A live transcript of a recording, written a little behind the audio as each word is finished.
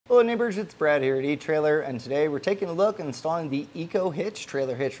Hello neighbors, it's Brad here at eTrailer, and today we're taking a look at installing the EcoHitch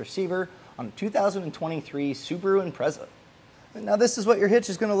Trailer Hitch receiver on a 2023 Subaru Impreza. Now this is what your hitch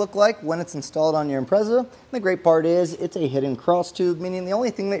is going to look like when it's installed on your Impreza. And the great part is it's a hidden cross tube, meaning the only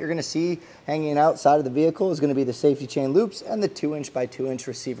thing that you're going to see hanging outside of the vehicle is going to be the safety chain loops and the 2" by 2"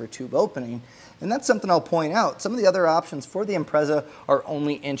 receiver tube opening. And that's something I'll point out. Some of the other options for the Impreza are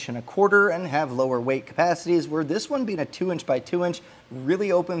only 1¼ inch and have lower weight capacities, where this one being a 2" by 2"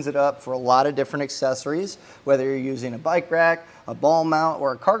 really opens it up for a lot of different accessories. Whether you're using a bike rack, a ball mount,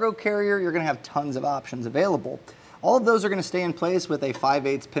 or a cargo carrier, you're going to have tons of options available. All of those are going to stay in place with a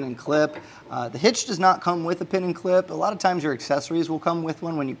 5/8 pin and clip. The hitch does not come with a pin and clip. A lot of times your accessories will come with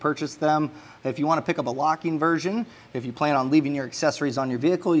one when you purchase them. If you want to pick up a locking version, if you plan on leaving your accessories on your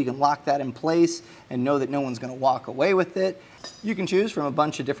vehicle, you can lock that in place and know that no one's going to walk away with it. You can choose from a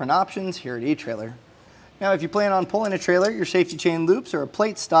bunch of different options here at eTrailer. Now, if you plan on pulling a trailer, your safety chain loops are a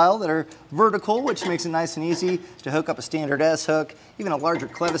plate style that are vertical, which makes it nice and easy to hook up a standard S-hook. Even a larger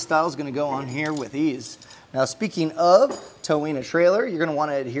clevis style is going to go on here with ease. Now, speaking of towing a trailer, you're going to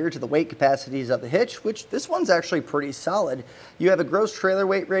want to adhere to the weight capacities of the hitch, which this one's actually pretty solid. You have a gross trailer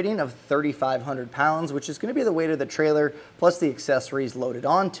weight rating of 3,500 pounds, which is going to be the weight of the trailer plus the accessories loaded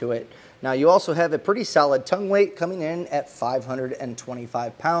onto it. Now, you also have a pretty solid tongue weight coming in at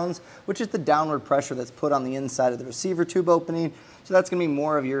 525 pounds, which is the downward pressure that's put on the inside of the receiver tube opening. So that's going to be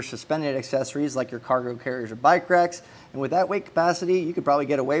more of your suspended accessories like your cargo carriers or bike racks. And with that weight capacity, you could probably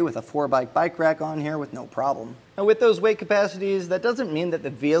get away with a 4-bike rack on here with no problem. Now with those weight capacities, that doesn't mean that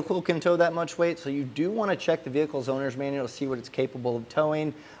the vehicle can tow that much weight, so you do want to check the vehicle's owner's manual to see what it's capable of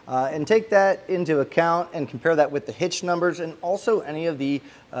towing, and take that into account and compare that with the hitch numbers and also any of the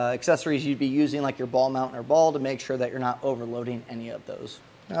accessories you'd be using like your ball mount or ball to make sure that you're not overloading any of those.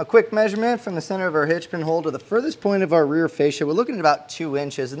 Now, a quick measurement from the center of our hitch pin hole to the furthest point of our rear fascia. We're looking at about 2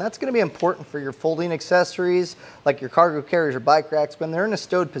 inches, and that's going to be important for your folding accessories like your cargo carriers or bike racks. When they're in a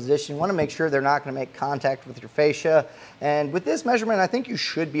stowed position, you want to make sure they're not going to make contact with your fascia. And with this measurement, I think you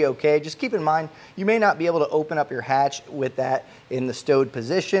should be okay. Just keep in mind, you may not be able to open up your hatch with that in the stowed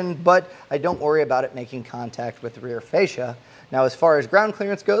position, but I don't worry about it making contact with the rear fascia. Now, as far as ground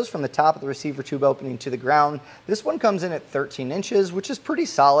clearance goes from the top of the receiver tube opening to the ground, this one comes in at 13 inches, which is pretty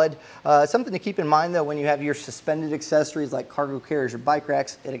solid. Something to keep in mind though, when you have your suspended accessories like cargo carriers or bike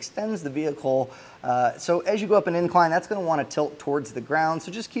racks, it extends the vehicle. So as you go up an incline, that's going to want to tilt towards the ground.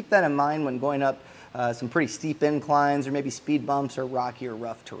 So just keep that in mind when going up some pretty steep inclines or maybe speed bumps or rocky or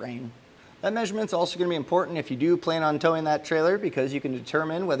rough terrain. That measurement's also going to be important if you do plan on towing that trailer, because you can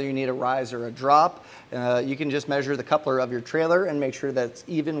determine whether you need a rise or a drop. You can just measure the coupler of your trailer and make sure that it's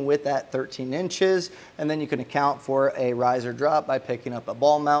even with that 13 inches, and then you can account for a rise or drop by picking up a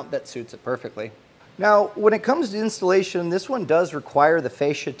ball mount that suits it perfectly. Now, when it comes to installation, this one does require the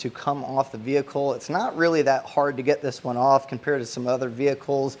fascia to come off the vehicle. It's not really that hard to get this one off compared to some other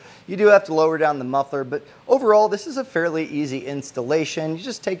vehicles. You do have to lower down the muffler, but overall, this is a fairly easy installation. You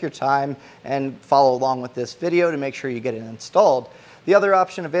just take your time and follow along with this video to make sure you get it installed. The other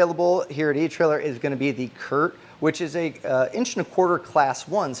option available here at eTrailer is going to be the CURT, which is a 1¼ inch class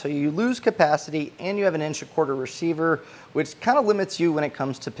 1. So you lose capacity and you have an 1¼ inch receiver, which kind of limits you when it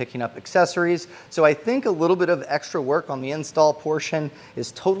comes to picking up accessories. So I think a little bit of extra work on the install portion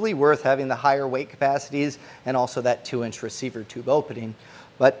is totally worth having the higher weight capacities and also that 2" receiver tube opening.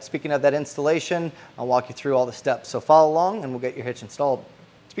 But speaking of that installation, I'll walk you through all the steps. So follow along and we'll get your hitch installed.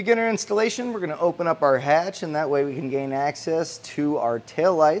 To begin our installation, we're going to open up our hatch, and that way we can gain access to our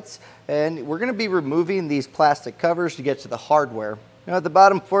tail lights. And we're going to be removing these plastic covers to get to the hardware. Now at the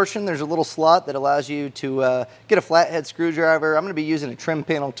bottom portion, there's a little slot that allows you to get a flathead screwdriver. I'm going to be using a trim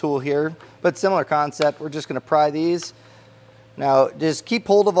panel tool here, but similar concept. We're just going to pry these. Now just keep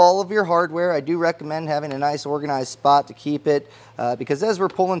hold of all of your hardware. I do recommend having a nice organized spot to keep it because as we're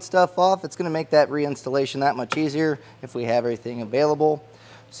pulling stuff off, it's going to make that reinstallation that much easier if we have everything available.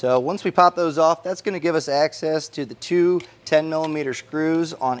 So once we pop those off, that's going to give us access to the 2 10mm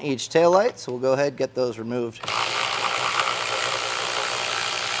screws on each taillight. So we'll go ahead and get those removed.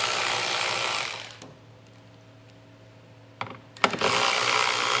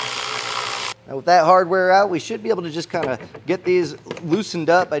 Now with that hardware out, we should be able to just kind of get these loosened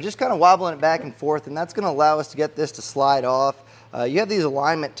up by just kind of wobbling it back and forth, and that's going to allow us to get this to slide off. You have these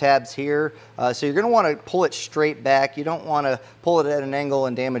alignment tabs here, so you're going to want to pull it straight back. You don't want to pull it at an angle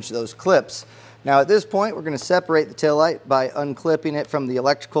and damage those clips. Now at this point, we're going to separate the taillight by unclipping it from the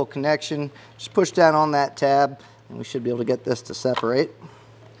electrical connection. Just push down on that tab, and we should be able to get this to separate.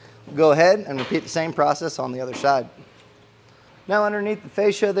 We'll go ahead and repeat the same process on the other side. Now underneath the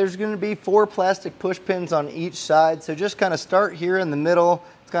fascia, there's going to be 4 plastic push pins on each side, so just kind of start here in the middle.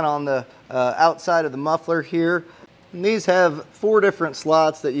 It's kind of on the outside of the muffler here. And these have 4 different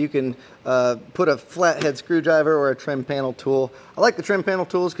slots that you can put a flathead screwdriver or a trim panel tool. I like the trim panel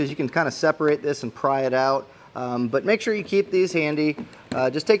tools because you can kind of separate this and pry it out. But make sure you keep these handy.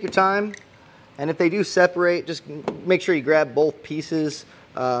 Just take your time, and if they do separate, just make sure you grab both pieces,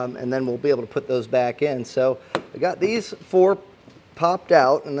 and then we'll be able to put those back in. So I got these 4 popped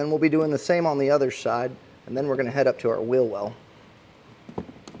out, and then we'll be doing the same on the other side, and then we're going to head up to our wheel well.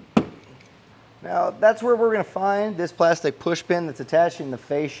 Now that's where we're going to find this plastic push pin that's attaching the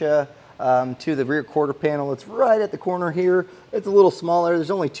fascia to the rear quarter panel. It's right at the corner here. It's a little smaller.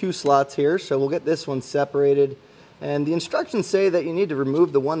 There's only 2 slots here, so we'll get this one separated. And the instructions say that you need to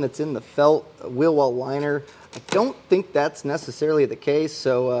remove the one that's in the felt wheel well liner. I don't think that's necessarily the case,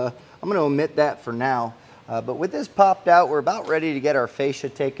 so I'm going to omit that for now. But with this popped out, we're about ready to get our fascia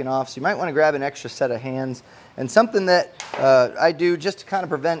taken off, so you might want to grab an extra set of hands. And something that I do just to kind of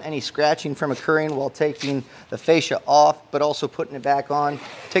prevent any scratching from occurring while taking the fascia off, but also putting it back on,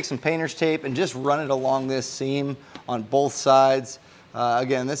 take some painter's tape and just run it along this seam on both sides.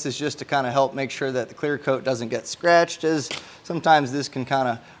 Again, this is just to kind of help make sure that the clear coat doesn't get scratched, as sometimes this can kind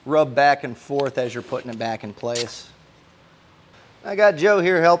of rub back and forth as you're putting it back in place. I got Joe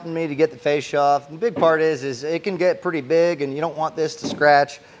here helping me to get the fascia off. The big part is it can get pretty big, and you don't want this to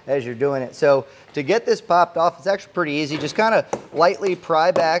scratch as you're doing it. So to get this popped off, it's actually pretty easy. Just kind of lightly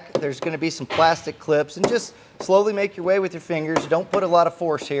pry back. There's going to be some plastic clips, and just slowly make your way with your fingers. Don't put a lot of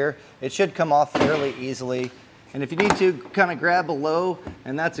force here. It should come off fairly easily. And if you need to, kind of grab below,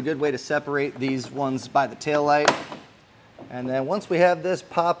 and that's a good way to separate these ones by the tail light. And then once we have this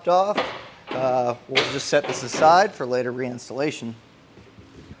popped off, we'll just set this aside for later reinstallation.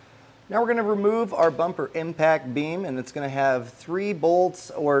 Now we're going to remove our bumper impact beam, and it's going to have 3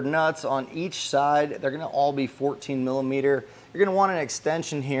 bolts or nuts on each side. They're going to all be 14 millimeter. You're going to want an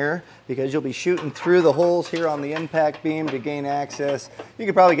extension here because you'll be shooting through the holes here on the impact beam to gain access. You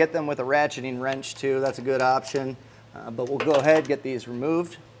could probably get them with a ratcheting wrench too. That's a good option. But we'll go ahead and get these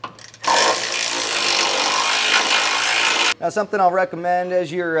removed. Now something I'll recommend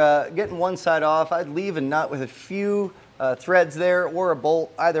as you're getting one side off, I'd leave a nut with a few threads there or a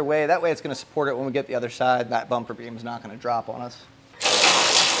bolt, either way. That way it's going to support it when we get the other side. That bumper beam is not going to drop on us.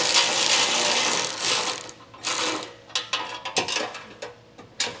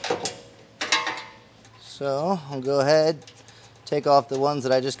 So I'll go ahead, take off the ones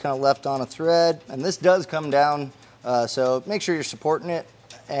that I just kind of left on a thread. And this does come down, so make sure you're supporting it.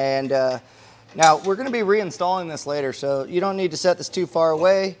 And now we're going to be reinstalling this later, so you don't need to set this too far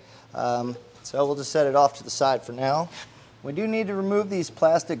away. So we'll just set it off to the side for now. We do need to remove these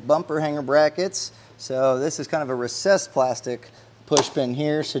plastic bumper hanger brackets. So this is kind of a recessed plastic push pin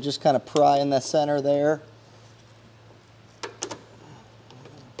here, so just kind of pry in the center there.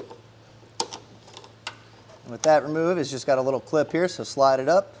 And with that removed, it's just got a little clip here, so slide it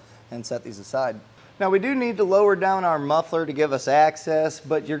up and set these aside. Now we do need to lower down our muffler to give us access,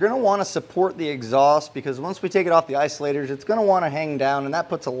 but you're going to want to support the exhaust because once we take it off the isolators, it's going to want to hang down, and that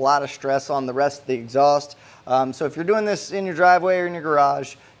puts a lot of stress on the rest of the exhaust. So if you're doing this in your driveway or in your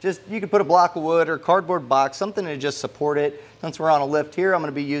garage, you could put a block of wood or cardboard box, something to just support it. Since we're on a lift here, I'm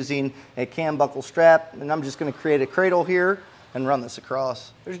going to be using a cam buckle strap, and I'm just going to create a cradle here and run this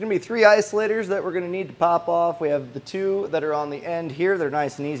across. There's going to be 3 isolators that we're going to need to pop off. We have the 2 that are on the end here. They're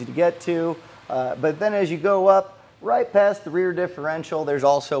nice and easy to get to. But then as you go up, right past the rear differential, there's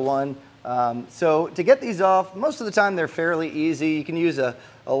also one. So to get these off, most of the time they're fairly easy. You can use a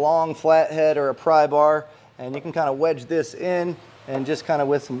long flathead or a pry bar, and you can kind of wedge this in and just kind of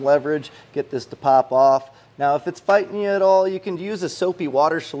with some leverage get this to pop off. Now if it's fighting you at all, you can use a soapy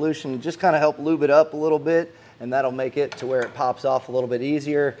water solution to just kind of help lube it up a little bit, and that'll make it to where it pops off a little bit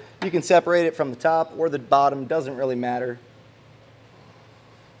easier. You can separate it from the top or the bottom, doesn't really matter.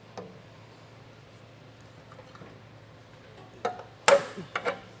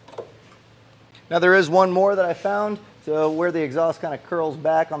 Now there is one more that I found. So where the exhaust kind of curls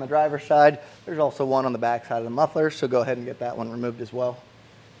back on the driver's side, there's also one on the back side of the muffler, so go ahead and get that one removed as well.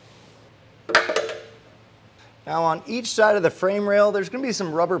 Now on each side of the frame rail, there's going to be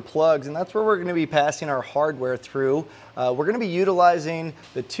some rubber plugs, and that's where we're going to be passing our hardware through. We're going to be utilizing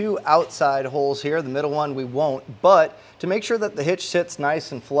the 2 outside holes here. The middle one we won't, but to make sure that the hitch sits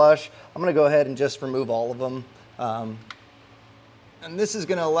nice and flush, I'm going to go ahead and just remove all of them. And this is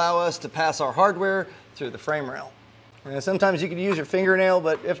going to allow us to pass our hardware through the frame rail. And sometimes you could use your fingernail,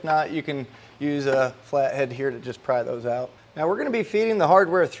 but if not, you can use a flathead here to just pry those out. Now we're going to be feeding the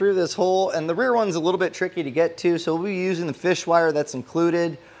hardware through this hole, and the rear one's a little bit tricky to get to, so we'll be using the fish wire that's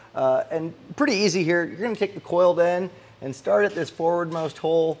included. And pretty easy here. You're going to take the coiled end and start at this forwardmost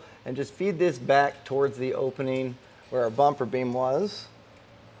hole and just feed this back towards the opening where our bumper beam was.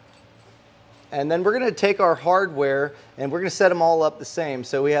 And then we're going to take our hardware and we're going to set them all up the same.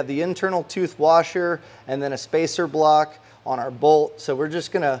 So we have the internal tooth washer and then a spacer block on our bolt. So we're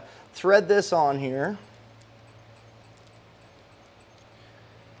just going to thread this on here.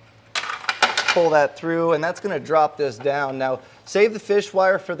 Pull that through, and that's going to drop this down. Now save the fish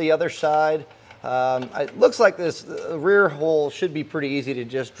wire for the other side. It looks like this rear hole should be pretty easy to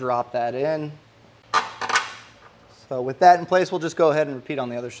just drop that in. So with that in place, we'll just go ahead and repeat on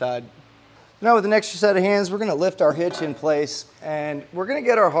the other side. Now with an extra set of hands, we're going to lift our hitch in place, and we're going to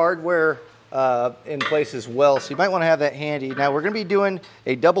get our hardware in place as well. So you might want to have that handy. Now we're going to be doing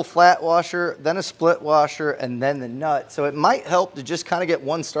a double flat washer, then a split washer, and then the nut. So it might help to just kind of get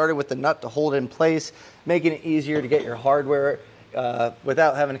one started with the nut to hold it in place, making it easier to get your hardware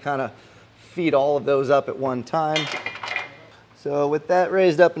without having to kind of feed all of those up at one time. So with that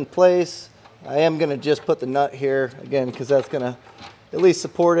raised up in place, I am going to just put the nut here again because that's going to at least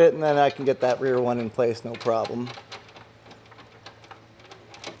support it, and then I can get that rear one in place, no problem.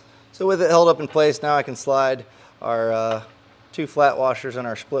 So with it held up in place, now I can slide our two flat washers and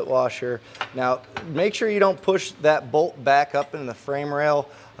our split washer. Now make sure you don't push that bolt back up into the frame rail.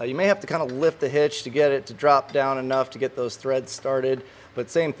 You may have to kind of lift the hitch to get it to drop down enough to get those threads started. But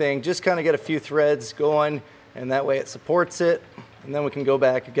same thing, just kind of get a few threads going, and that way it supports it. And then we can go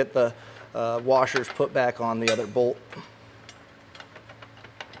back and get the washers put back on the other bolt.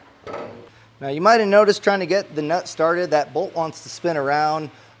 Now you might have noticed trying to get the nut started, that bolt wants to spin around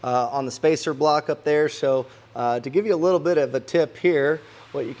on the spacer block up there. So to give you a little bit of a tip here,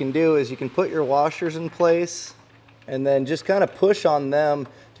 what you can do is you can put your washers in place and then just kind of push on them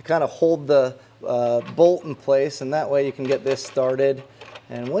to kind of hold the bolt in place, and that way you can get this started.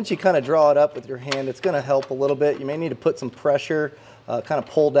 And once you kind of draw it up with your hand, it's going to help a little bit. You may need to put some pressure, kind of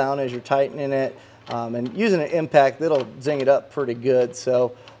pull down as you're tightening it, and using an impact, it'll zing it up pretty good.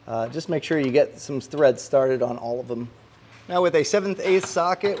 So just make sure you get some threads started on all of them. Now with a 7/8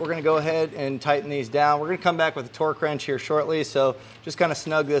 socket, we're going to go ahead and tighten these down. We're going to come back with a torque wrench here shortly, so just kind of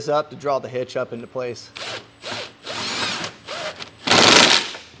snug this up to draw the hitch up into place.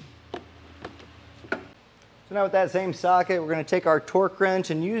 So now with that same socket, we're going to take our torque wrench,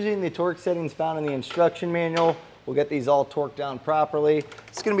 and using the torque settings found in the instruction manual, we'll get these all torqued down properly.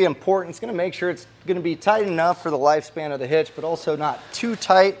 It's going to be important. It's going to make sure it's going to be tight enough for the lifespan of the hitch, but also not too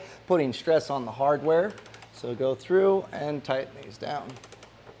tight, putting stress on the hardware. So go through and tighten these down.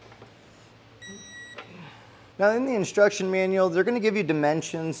 Now in the instruction manual, they're going to give you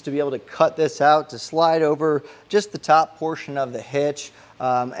dimensions to be able to cut this out, to slide over just the top portion of the hitch.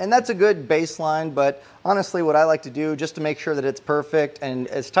 And that's a good baseline, but honestly what I like to do just to make sure that it's perfect and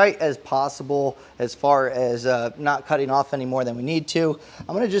as tight as possible as far as not cutting off any more than we need to,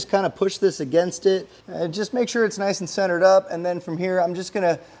 I'm going to just kind of push this against it and just make sure it's nice and centered up. And then from here I'm just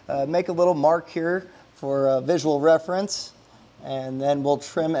going to make a little mark here for visual reference, and then we'll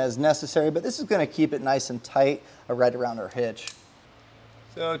trim as necessary, but this is going to keep it nice and tight right around our hitch.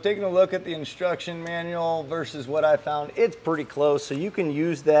 So taking a look at the instruction manual versus what I found, it's pretty close, so you can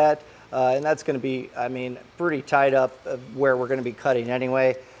use that, and that's going to be, I mean, pretty tight up where we're going to be cutting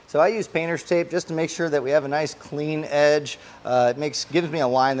anyway. So I use painter's tape just to make sure that we have a nice clean edge. It gives me a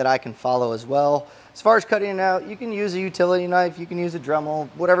line that I can follow as well. As far as cutting it out, you can use a utility knife, you can use a Dremel,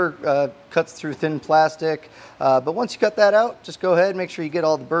 whatever cuts through thin plastic. But once you cut that out, just go ahead and make sure you get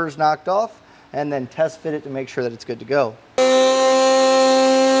all the burrs knocked off, and then test fit it to make sure that it's good to go.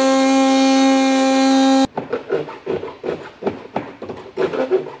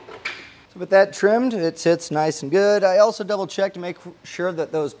 With that trimmed, it sits nice and good. I also double check to make sure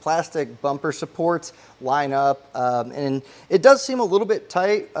that those plastic bumper supports line up. And it does seem a little bit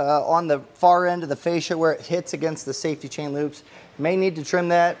tight on the far end of the fascia where it hits against the safety chain loops. May need to trim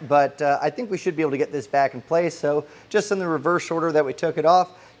that, but I think we should be able to get this back in place. So just in the reverse order that we took it off,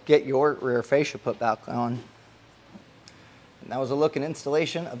 get your rear fascia put back on. And that was a look and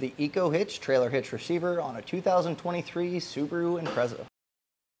installation of the EcoHitch Trailer Hitch receiver on a 2023 Subaru Impreza.